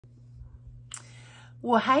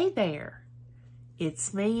Well, hey there.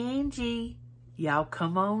 It's me, Angie. Y'all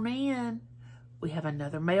come on in. We have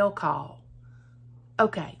another mail call.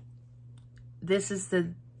 Okay. This is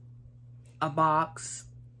a box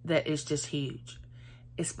that is just huge.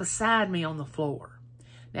 It's beside me on the floor.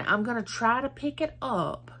 Now, I'm going to try to pick it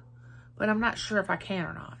up, but I'm not sure if I can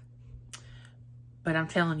or not. But I'm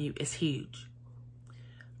telling you, it's huge.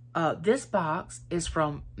 This box is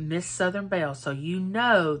from Miss Southern Belle, so you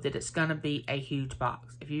know that it's going to be a huge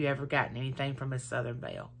box if you ever gotten anything from Miss Southern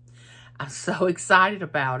Belle. I'm so excited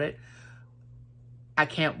about it. I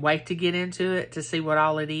can't wait to get into it to see what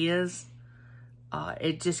all it is.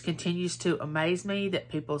 It just continues to amaze me that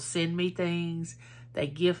people send me things. They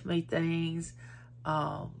gift me things.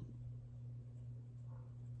 There's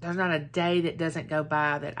not a day that doesn't go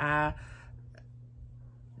by that I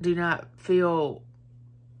do not feel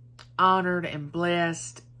honored and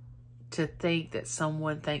blessed to think that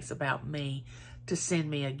someone thinks about me to send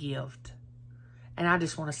me a gift. And I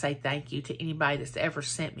just want to say thank you to anybody that's ever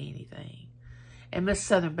sent me anything. And Miss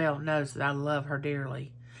Southern Belle knows that I love her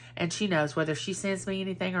dearly. And she knows whether she sends me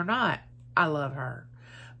anything or not, I love her.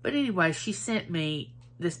 But anyway, she sent me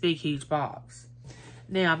this big, huge box.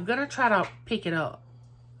 Now, I'm going to try to pick it up.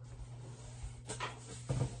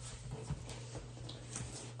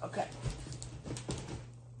 Okay.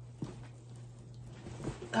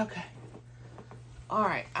 Okay. All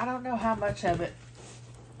right. I don't know how much of it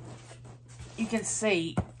you can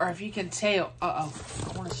see or if you can tell. Uh-oh.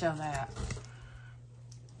 I want to show that.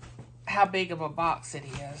 How big of a box it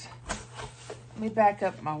is. Let me back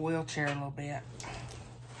up my wheelchair a little bit.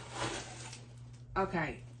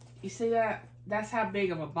 Okay. You see that? That's how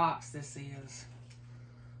big of a box this is.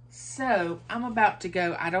 So, I'm about to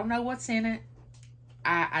go. I don't know what's in it.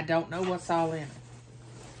 I don't know what's all in it.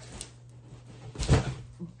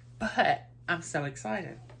 But I'm so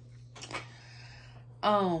excited.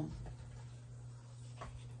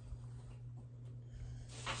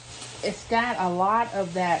 It's got a lot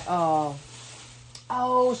of that, oh,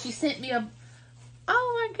 she sent me a,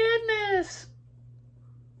 oh my goodness.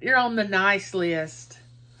 You're on the nice list.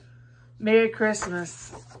 Merry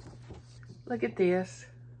Christmas. Look at this.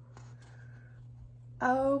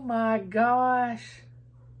 Oh my gosh.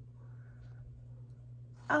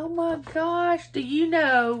 Oh my gosh. Do you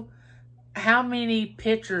know how many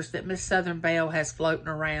pictures that Miss Southern Belle has floating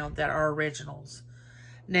around that are originals?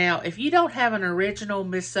 Now, if you don't have an original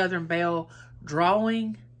Miss Southern Belle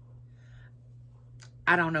drawing,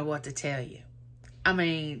 I don't know what to tell you. I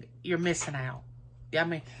mean, you're missing out. I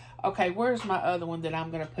mean, okay, where's my other one that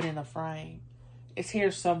I'm going to put in the frame? It's here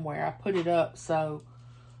somewhere. I put it up so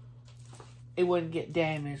it wouldn't get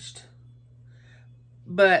damaged.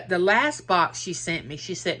 But the last box she sent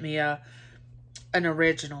me an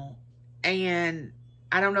original. And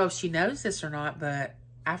I don't know if she knows this or not, but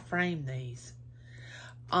I framed these.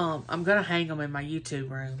 I'm going to hang them in my YouTube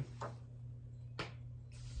room.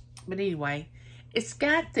 But anyway, it's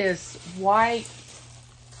got this white,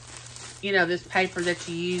 you know, this paper that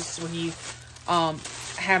you use when you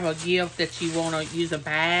have a gift that you want to use a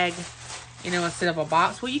bag, you know, instead of a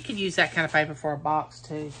box. Well, you can use that kind of paper for a box,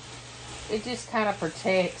 too. It just kind of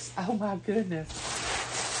protects. Oh, my goodness.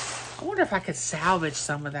 I wonder if I could salvage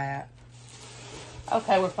some of that.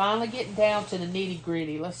 Okay, we're finally getting down to the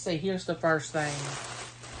nitty-gritty. Let's see. Here's the first thing.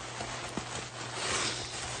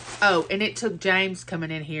 Oh, and it took James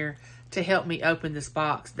coming in here to help me open this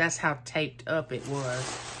box. That's how taped up it was.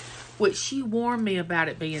 Which she warned me about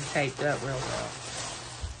it being taped up real well.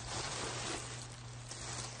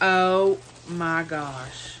 Oh my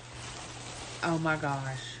gosh. Oh my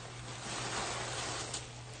gosh.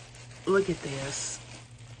 Look at this.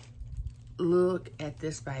 Look at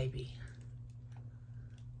this baby.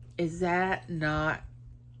 Is that not...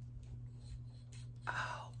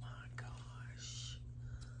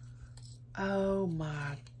 Oh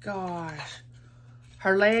my gosh.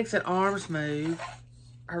 Her legs and arms move.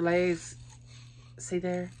 Her legs, see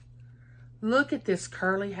there? Look at this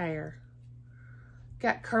curly hair.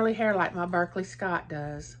 Got curly hair like my Berkeley Scott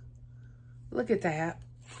does. Look at that.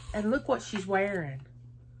 And look what she's wearing.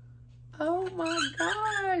 Oh my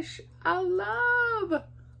gosh. I love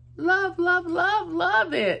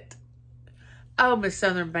it. Oh, Miss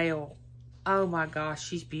Southern Belle. Oh my gosh,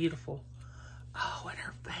 she's beautiful. Oh, and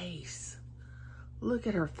her face. Look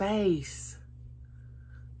at her face.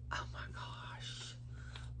 Oh my gosh.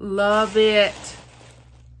 Love it.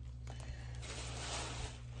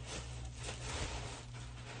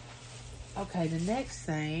 Okay, the next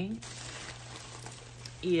thing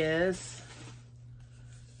is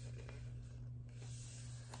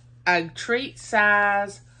a treat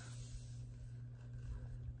size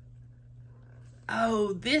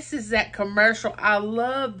Oh, this is that commercial. I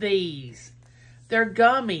love these. They're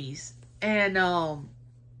gummies. And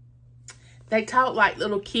they talk like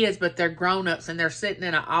little kids, but they're grown-ups, and they're sitting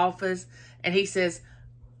in an office. And he says,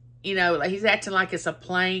 you know, he's acting like it's a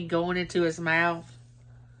plane going into his mouth.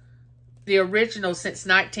 The original since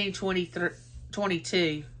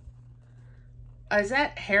 1922. Is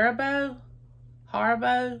that Haribo?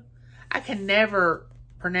 Haribo? I can never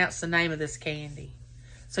pronounce the name of this candy.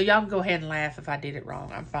 So y'all can go ahead and laugh if I did it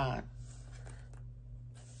wrong. I'm fine.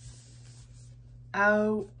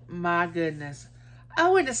 Oh my goodness.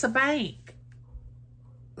 Oh, and it's a bank.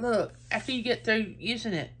 Look, after you get through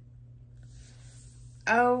using it.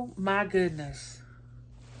 Oh my goodness.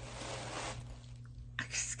 I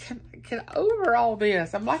just can't get over all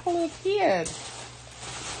this. I'm like a little kid.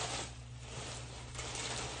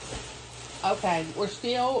 Okay, we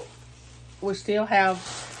still have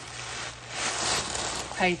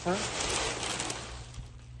paper.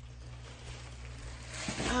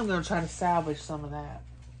 I'm going to try to salvage some of that.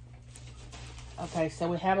 Okay, so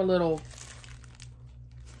we have a little,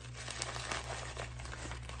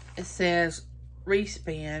 it says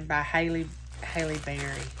Respin by Halle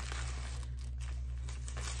Berry.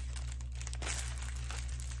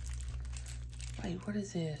 Wait, what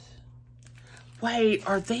is this? Wait,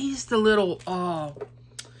 are these the little,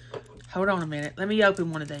 hold on a minute. Let me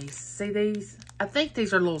open one of these. See these? I think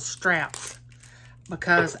these are little straps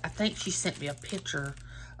because I think she sent me a picture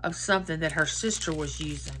of something that her sister was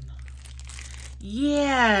using.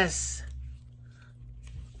 Yes.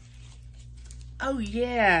 Oh,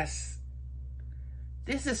 yes.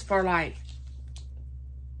 This is for like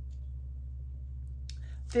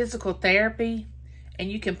physical therapy,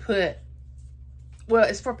 and you can put, well,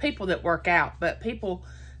 it's for people that work out, but people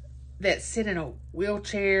that sit in a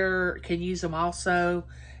wheelchair can use them also,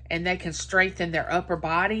 and they can strengthen their upper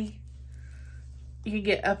body. You can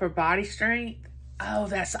get upper body strength. Oh,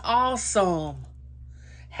 that's awesome.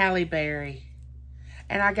 Halle Berry.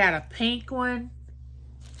 And I got a pink one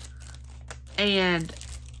and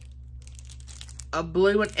a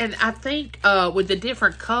blue one. And I think with the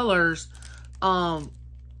different colors,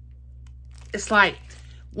 it's like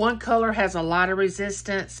one color has a lot of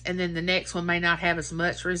resistance, and then the next one may not have as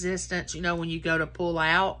much resistance. You know, when you go to pull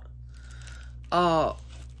out,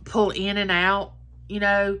 pull in and out, you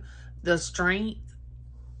know, the strength.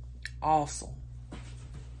 Awesome.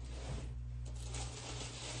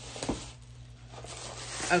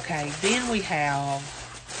 Okay, then we have,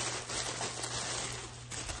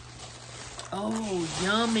 oh,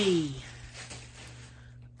 yummy.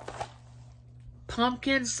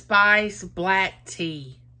 Pumpkin spice black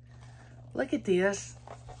tea. Look at this.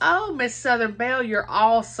 Oh, Miss Southern Belle, you're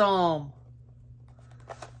awesome.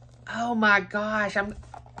 Oh my gosh, I'm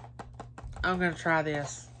gonna try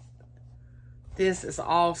this. This is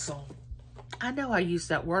awesome. I know I use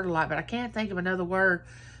that word a lot, but I can't think of another word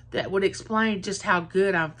that would explain just how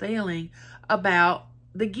good I'm feeling about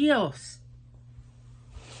the gifts.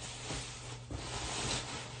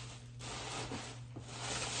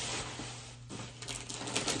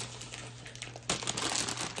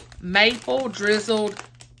 Maple drizzled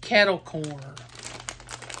kettle corn.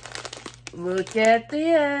 Look at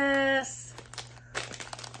this.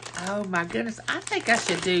 Oh my goodness. I think I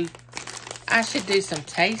should do some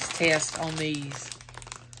taste tests on these.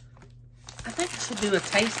 I think I should do a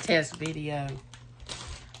taste test video.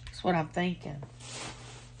 That's what I'm thinking.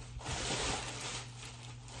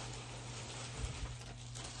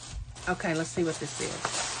 Okay, let's see what this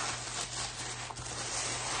is.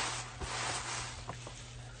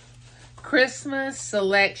 Christmas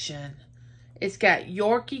selection. It's got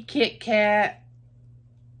Yorkie Kit Kat,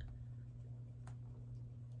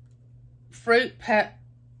 fruit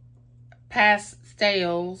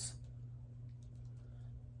pastels.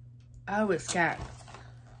 Oh, it's got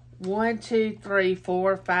 1, 2, 3,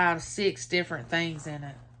 4, 5, 6 different things in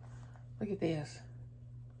it. Look at this.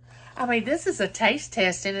 I mean, this is a taste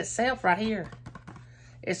test in itself right here.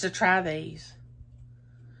 It's to try these.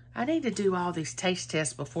 I need to do all these taste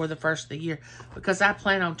tests before the first of the year because I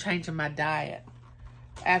plan on changing my diet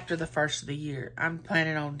after the first of the year. I'm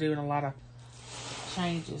planning on doing a lot of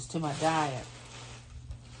changes to my diet.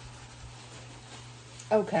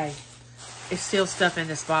 Okay. It's still stuff in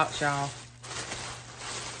this box, y'all.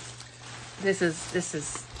 This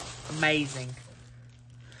is amazing.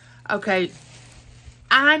 Okay.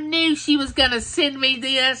 I knew she was going to send me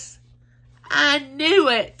this. I knew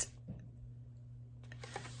it.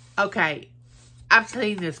 Okay, I've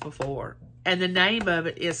seen this before, and the name of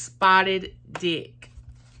it is Spotted Dick.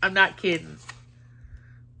 I'm not kidding.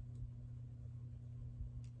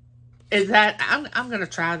 Is that, I'm going to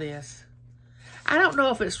try this. I don't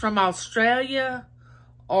know if it's from Australia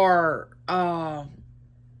or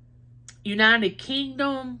United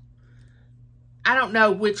Kingdom. I don't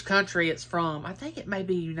know which country it's from. I think it may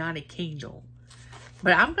be United Kingdom.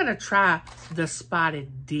 But I'm going to try the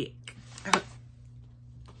spotted dick.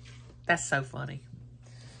 That's so funny.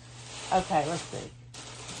 Okay, let's see.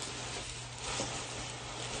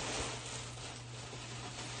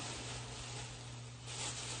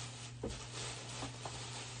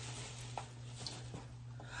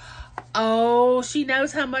 Oh, she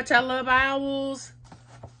knows how much I love owls.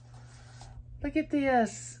 Look at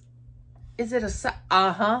this. Is it a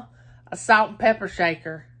salt and pepper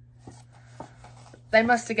shaker? They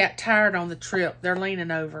must have got tired on the trip. They're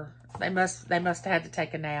leaning over. They must have had to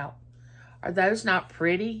take a nap. Are those not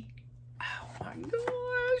pretty? Oh my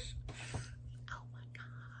gosh. Oh my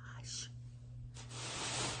gosh.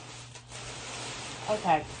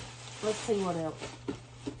 Okay, let's see what else.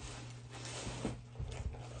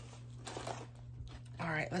 All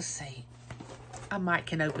right, let's see. I might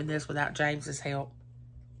can open this without James's help.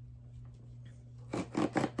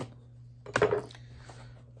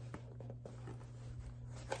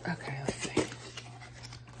 Okay, let's see.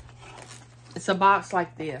 It's a box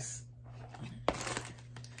like this.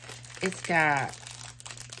 It's got,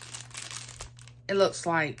 it looks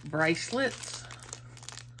like bracelets.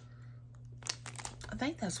 I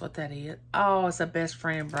think that's what that is. Oh, it's a best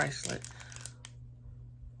friend bracelet.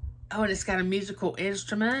 Oh, and it's got a musical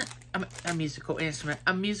instrument. A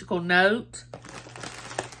musical note.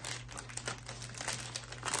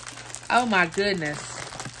 Oh my goodness.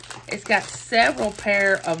 It's got several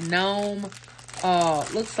pair of gnome,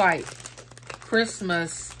 looks like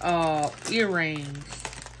Christmas earrings.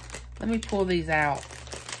 Let me pull these out.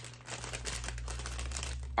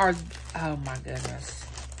 Oh my goodness.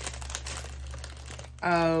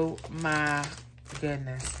 Oh my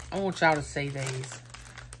goodness. I want y'all to see these.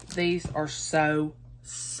 These are so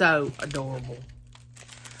adorable.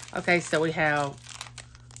 Okay, so we have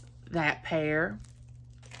that pair.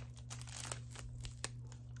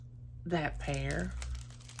 That pair.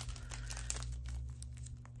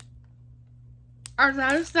 Are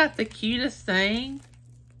those not the cutest thing?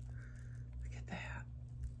 Look at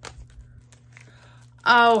that.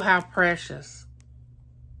 Oh, how precious.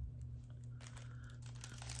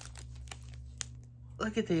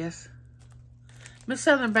 Look at this. Miss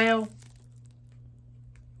Southern Belle,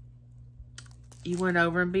 you went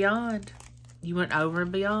over and beyond. You went over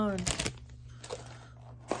and beyond.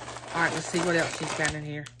 All right, let's see what else she's got in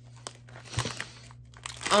here.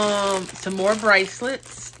 Some more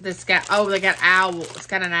bracelets. This got, oh, they got owl. It's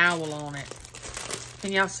got an owl on it.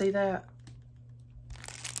 Can y'all see that?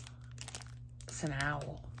 It's an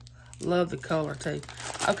owl. Love the color too.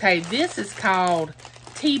 Okay, this is called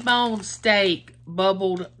T-bone steak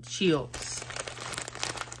bubbled chips.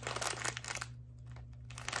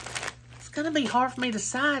 It's gonna be hard for me to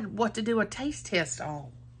decide what to do a taste test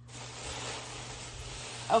on.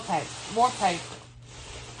 Okay, more paper.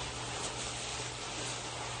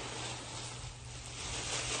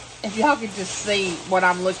 If y'all could just see what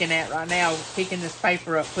I'm looking at right now, picking this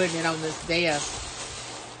paper up, putting it on this desk.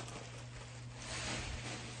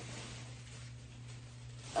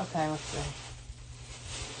 Okay, let's see.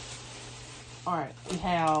 Alright, we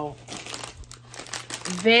have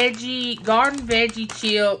garden veggie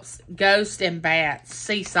chips, ghost and bats,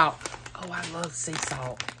 sea salt. Oh, I love sea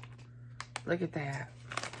salt. Look at that.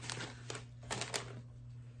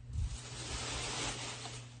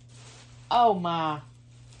 Oh my.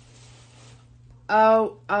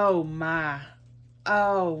 Oh my.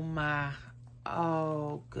 Oh my.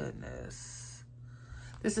 Oh goodness.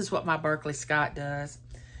 This is what my Berkeley Scott does.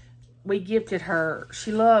 We gifted her,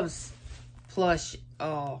 she loves plush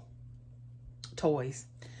toys.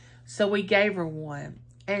 So we gave her one.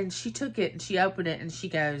 And she took it and she opened it and she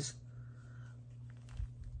goes,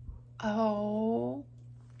 oh.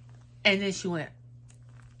 And then she went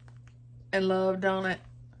and loved on it.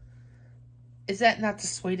 Is that not the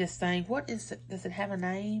sweetest thing? What is it? Does it have a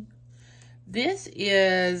name? This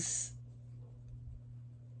is,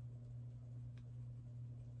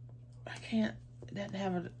 I can't, it doesn't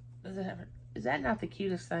have a, does it have a, is that not the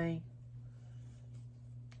cutest thing?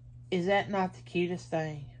 Is that not the cutest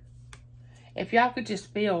thing? If y'all could just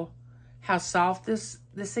feel how soft this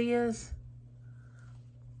is.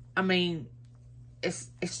 I mean, it's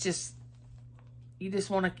just, you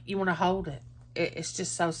want to hold it. It's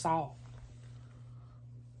just so soft.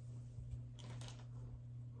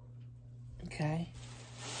 Okay.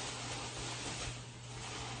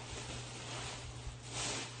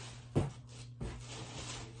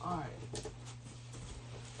 All right.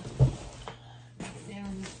 Down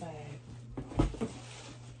in this bag.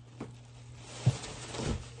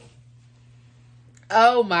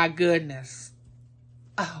 Oh my goodness.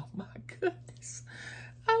 Oh my goodness.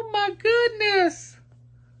 Oh my goodness.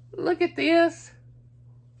 Look at this.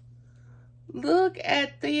 Look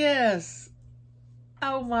at this.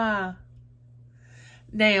 Oh my.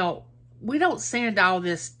 Now, we don't send all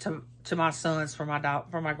this to my sons for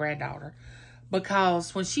my granddaughter,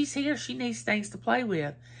 because when she's here, she needs things to play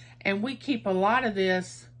with. And we keep a lot of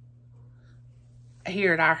this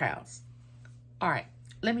here at our house. All right,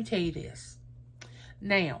 let me tell you this.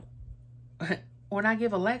 Now, when I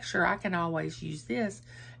give a lecture, I can always use this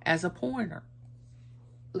as a pointer.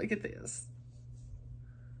 Look at this.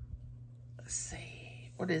 Let's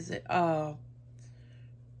see. What is it?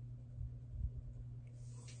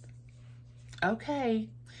 Okay.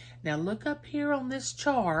 Now look up here on this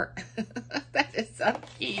chart. That is so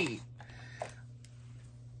cute.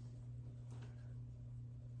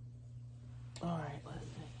 All right, let's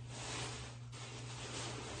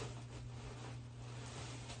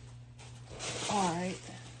see. All right.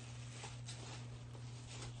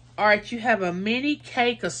 All right, you have a mini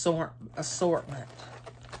cake assortment.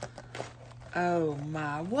 Oh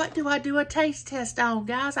my, what do I do a taste test on,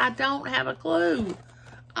 guys? I don't have a clue.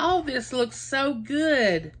 All this looks so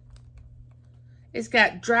good. It's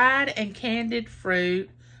got dried and candied fruit,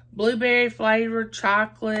 blueberry flavored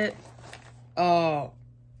chocolate. Oh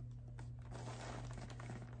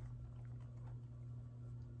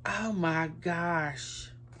my gosh.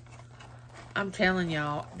 I'm telling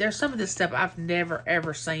y'all, there's some of this stuff I've never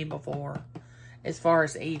ever seen before as far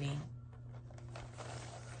as eating.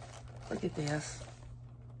 Look at this.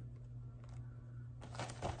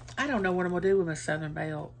 I don't know what I'm going to do with my Southern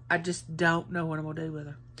Belle. I just don't know what I'm going to do with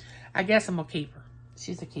her. I guess I'm going to keep her.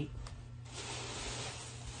 She's a keeper.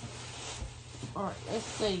 All right, let's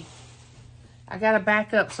see. I got to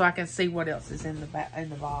back up so I can see what else is in the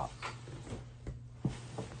box.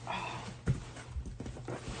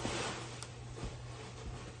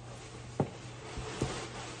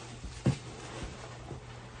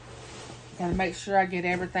 Got to make sure I get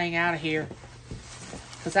everything out of here,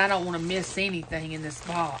 because I don't want to miss anything in this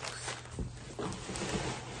box.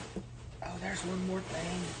 Oh, there's one more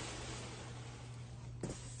thing.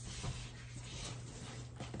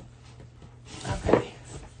 Okay.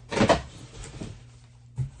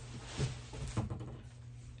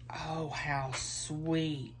 Oh, how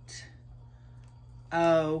sweet.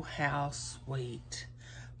 Oh, how sweet.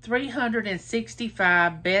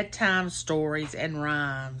 365 bedtime stories and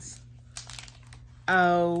rhymes.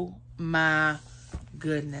 Oh my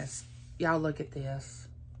goodness. Y'all look at this.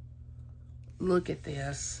 Look at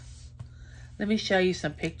this. Let me show you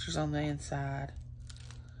some pictures on the inside.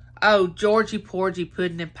 Oh, Georgie Porgy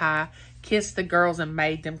Pudding and Pie kissed the girls and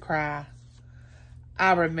made them cry.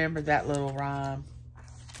 I remember that little rhyme.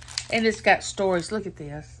 And it's got stories. Look at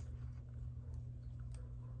this.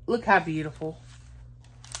 Look how beautiful.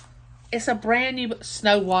 It's a brand new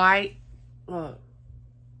Snow White. Look.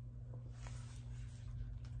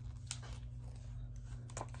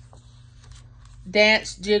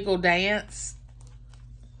 Dance, Jiggle, Dance.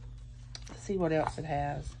 Let's see what else it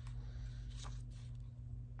has.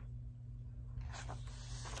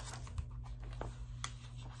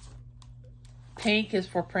 Pink is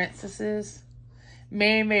for princesses.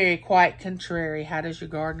 Mary, Mary, quite contrary. How does your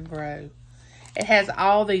garden grow? It has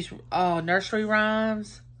all these nursery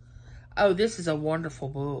rhymes. Oh, this is a wonderful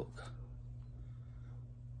book.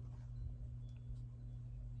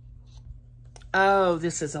 Oh,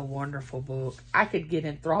 this is a wonderful book. I could get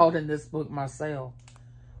enthralled in this book myself,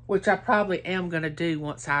 which I probably am going to do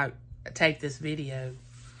once I take this video.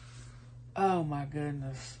 Oh, my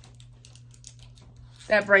goodness.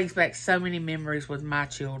 That brings back so many memories with my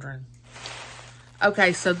children.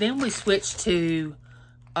 Okay, so then we switch to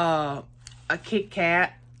a Kit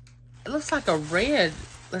Kat. It looks like a red,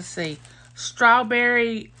 let's see,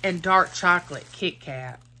 strawberry and dark chocolate Kit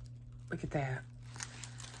Kat. Look at that.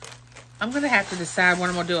 I'm going to have to decide what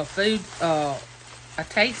I'm going to do a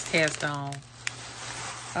taste test on.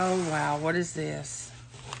 Oh, wow. What is this?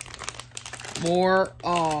 More,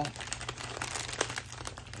 what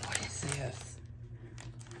is this?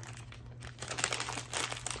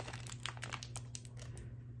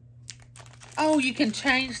 Oh, you can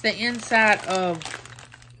change the inside of,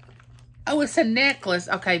 oh, it's a necklace.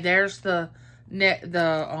 Okay, there's the necklace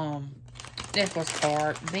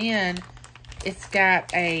part. Then it's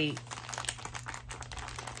got a,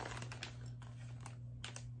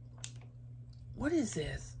 what is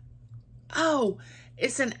this? Oh,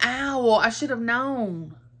 it's an owl. I should have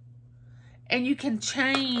known. And you can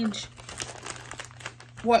change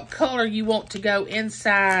what color you want to go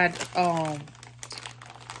inside.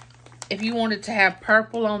 If you wanted to have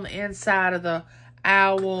purple on the inside of the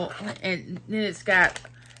owl, and then it's got,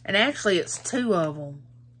 and actually it's 2 of them.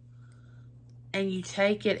 And you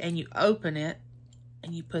take it and you open it,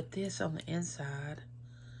 and you put this on the inside.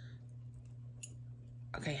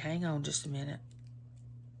 Okay, hang on just a minute.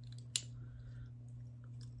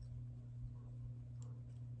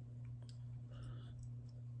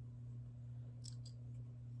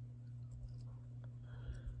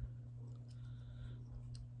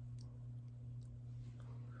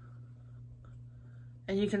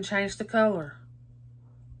 And you can change the color.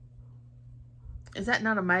 Is that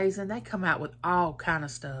not amazing? They come out with all kind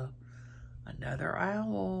of stuff. Another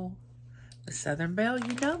owl. The Southern Belle,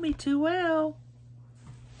 you know me too well.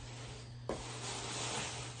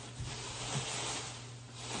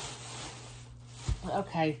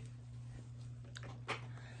 Okay.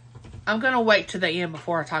 I'm going to wait to the end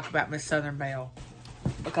before I talk about Miss Southern Belle,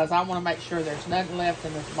 because I want to make sure there's nothing left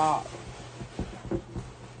in this box.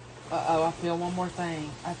 Uh-oh, I feel one more thing.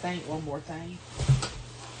 I think one more thing.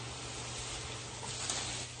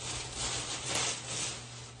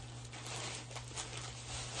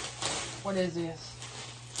 What is this?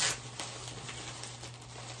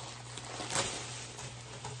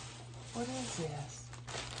 What is this?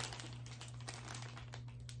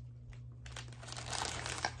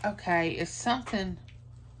 Okay, it's something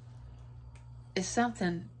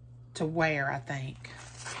to wear, I think.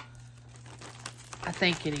 I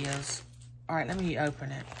think it is. All right, let me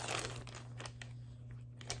open it.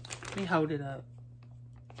 Let me hold it up.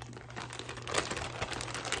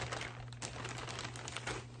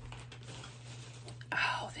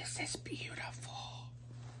 Oh, this is beautiful.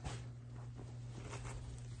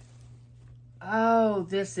 Oh,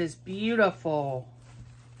 this is beautiful.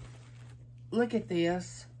 Look at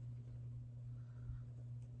this.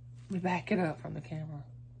 Let me back it up from the camera.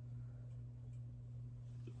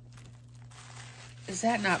 Is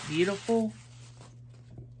that not beautiful?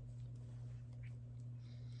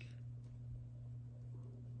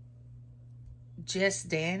 Just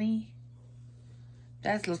Danny?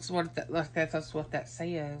 That's what that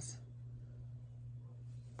says.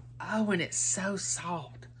 Oh, and it's so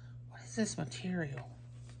soft. What is this material?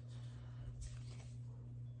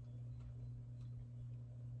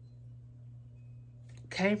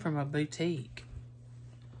 Came from a boutique.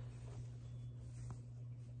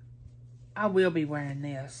 I will be wearing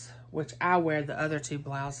this, which I wear the other 2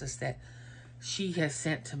 blouses that she has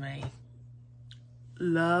sent to me.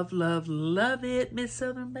 Love, love, love it, Miss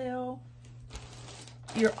Southern Belle.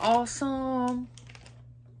 You're awesome.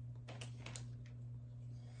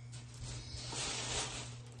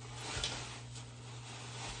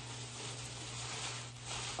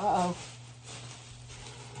 Uh-oh.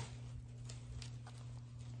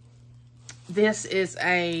 This is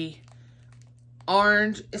a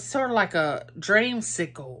orange, it's sort of like a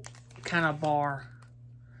dreamsicle kind of bar.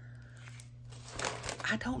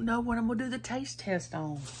 I don't know what I'm going to do the taste test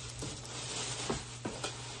on.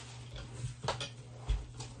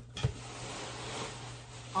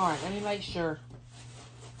 Alright, let me make sure.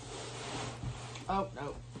 Oh,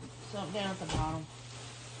 no. Something down at the bottom.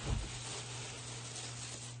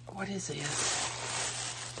 What is this?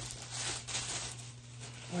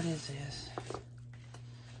 What is this?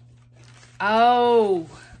 Oh,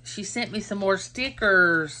 she sent me some more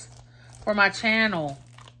stickers for my channel.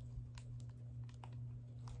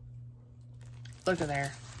 Look at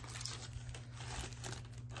there.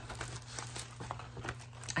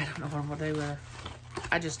 I don't know what I'm going to do with her.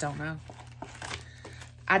 I just don't know.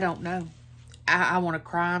 I don't know. I want to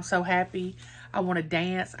cry. I'm so happy. I want to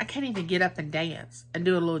dance. I can't even get up and dance and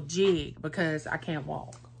do a little jig because I can't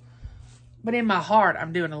walk. But in my heart,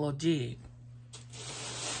 I'm doing a little jig.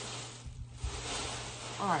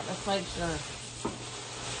 All right, let's make sure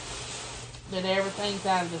that everything's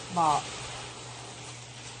out of this box.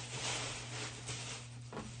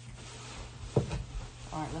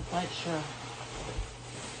 All right, let's make sure.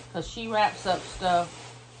 Because she wraps up stuff.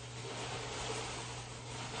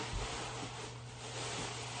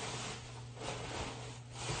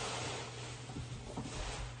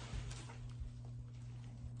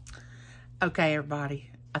 Okay, everybody.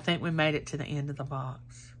 I think we made it to the end of the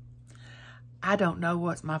box. I don't know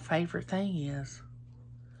what my favorite thing is.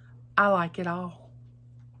 I like it all.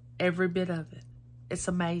 Every bit of it. It's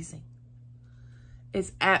amazing.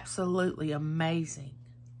 It's absolutely amazing.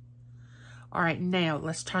 All right, now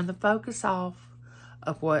let's turn the focus off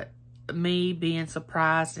of what me being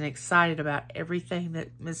surprised and excited about everything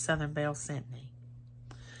that Miss Southern Belle sent me.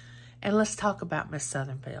 And let's talk about Miss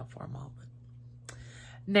Southern Belle for a moment.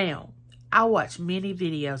 Now, I watch many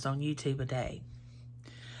videos on YouTube a day.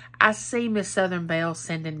 I see Miss Southern Belle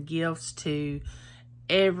sending gifts to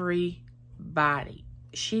every everybody.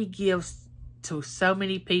 She gives to so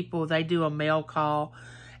many people. They do a mail call.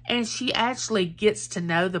 And she actually gets to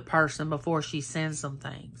know the person before she sends them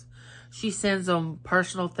things. She sends them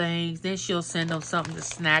personal things. Then she'll send them something to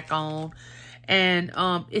snack on. And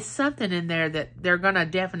it's something in there that they're going to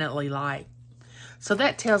definitely like. So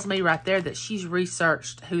that tells me right there that she's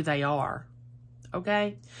researched who they are.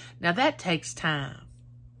 Okay? Now that takes time.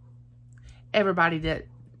 Everybody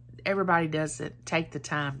doesn't take the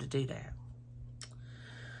time to do that.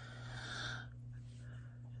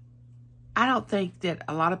 I don't think that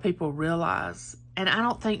a lot of people realize, and I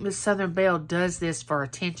don't think Miss Southern Belle does this for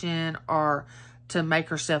attention or to make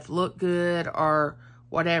herself look good or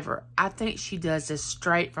whatever. I think she does this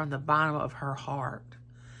straight from the bottom of her heart.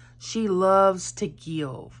 She loves to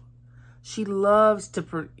give. She loves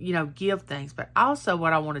to, give things. But also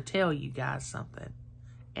what I want to tell you guys something,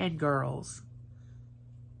 and girls,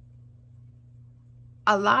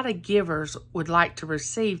 a lot of givers would like to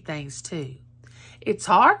receive things too. It's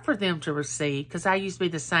hard for them to receive because I used to be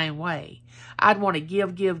the same way. I'd want to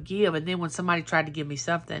give. And then when somebody tried to give me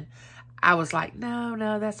something, I was like,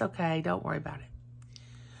 no, that's okay. Don't worry about it.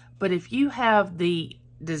 But if you have the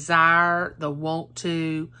desire, the want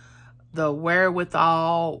to, the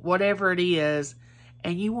wherewithal, whatever it is,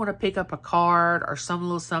 and you want to pick up a card or some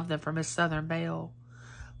little something from Miss Southern Belle,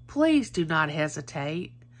 please do not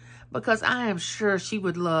hesitate, because I am sure she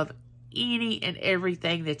would love any and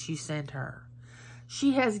everything that you send her.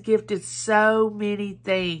 She has gifted so many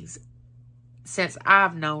things since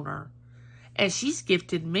I've known her. And she's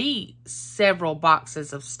gifted me several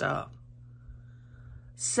boxes of stuff.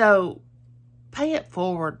 So, pay it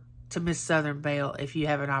forward to Miss Southern Belle if you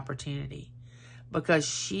have an opportunity. Because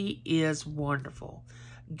she is wonderful.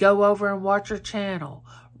 Go over and watch her channel.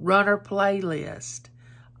 Run her playlist.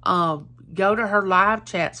 Go to her live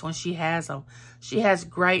chats when she has them. She has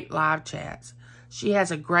great live chats. She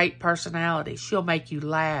has a great personality. She'll make you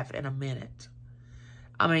laugh in a minute.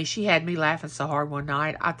 I mean, she had me laughing so hard one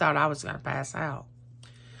night, I thought I was going to pass out.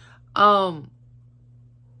 But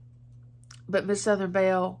Miss Southern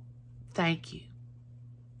Belle, thank you.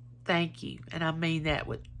 Thank you. And I mean that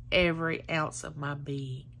with every ounce of my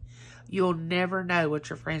being. You'll never know what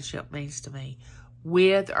your friendship means to me,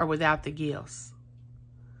 with or without the gifts.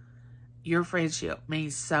 Your friendship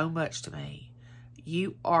means so much to me.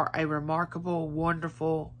 You are a remarkable,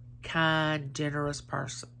 wonderful, kind, generous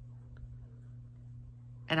person.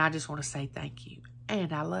 And I just want to say thank you.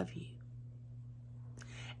 And I love you.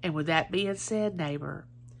 And with that being said, neighbor,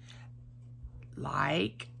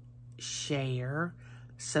 like, share,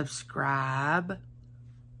 subscribe,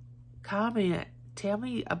 comment. Tell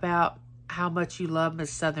me about how much you love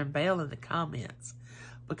Miss Southern Belle in the comments,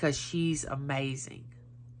 because she's amazing.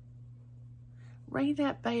 Ring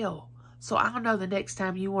that bell so I'll know the next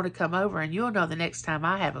time you want to come over, and you'll know the next time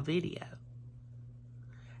I have a video.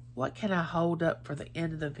 What can I hold up for the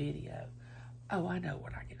end of the video? Oh, I know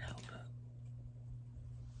what I can hold up.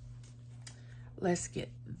 Let's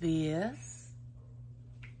get this.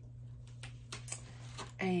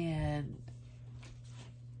 And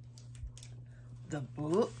the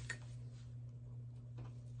book.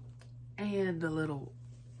 And the little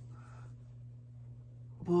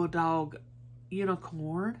bulldog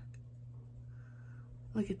unicorn.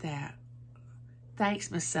 Look at that.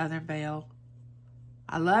 Thanks, Miss Southern Belle.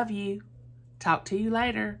 I love you. Talk to you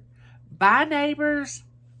later. Bye, neighbors.